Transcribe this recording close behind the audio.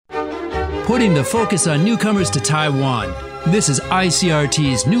putting the focus on newcomers to Taiwan. This is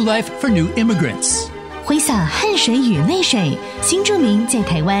ICRT's New Life for New Immigrants. 挥洒汗水与泪水，新住民在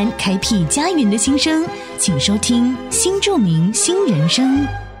台湾开辟家园的心声，请收听新住民新人生。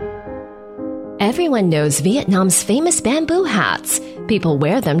Everyone knows Vietnam's famous bamboo hats. People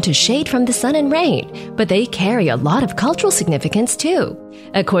wear them to shade from the sun and rain, but they carry a lot of cultural significance too.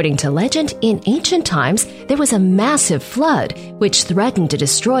 According to legend, in ancient times, there was a massive flood which threatened to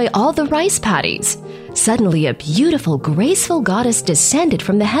destroy all the rice paddies. Suddenly, a beautiful, graceful goddess descended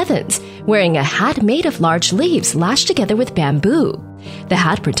from the heavens, wearing a hat made of large leaves lashed together with bamboo. The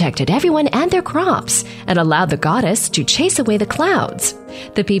hat protected everyone and their crops and allowed the goddess to chase away the clouds.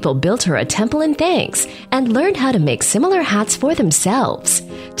 The people built her a temple in thanks and learned how to make similar hats for themselves.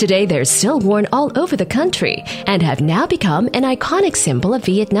 Today, they're still worn all over the country and have now become an iconic symbol of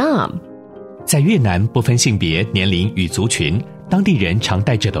Vietnam. 在越南不分性别、年龄与族群，当地人常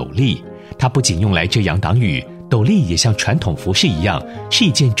戴着斗笠。它不仅用来遮阳挡雨，斗笠也像传统服饰一样，是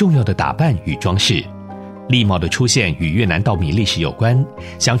一件重要的打扮与装饰。笠帽的出现与越南稻米历史有关。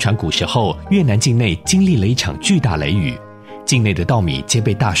相传古时候，越南境内经历了一场巨大雷雨，境内的稻米皆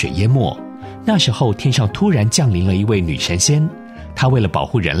被大水淹没。那时候天上突然降临了一位女神仙，她为了保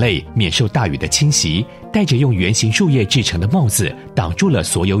护人类免受大雨的侵袭，戴着用圆形树叶制成的帽子，挡住了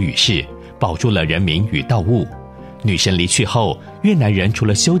所有雨势，保住了人民与稻物。女神离去后，越南人除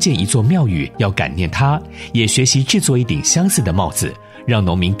了修建一座庙宇要感念她，也学习制作一顶相似的帽子，让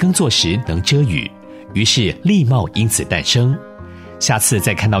农民耕作时能遮雨。于是笠帽因此诞生。下次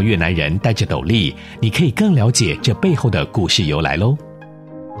再看到越南人戴着斗笠，你可以更了解这背后的故事由来咯。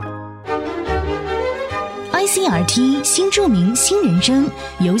ICRT 新住民新人生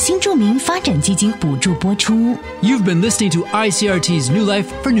由新住民发展基金补助播出。 You've been listening to ICRT's New Life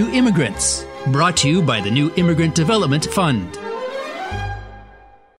for New Immigrants, brought to you by the New Immigrant Development Fund.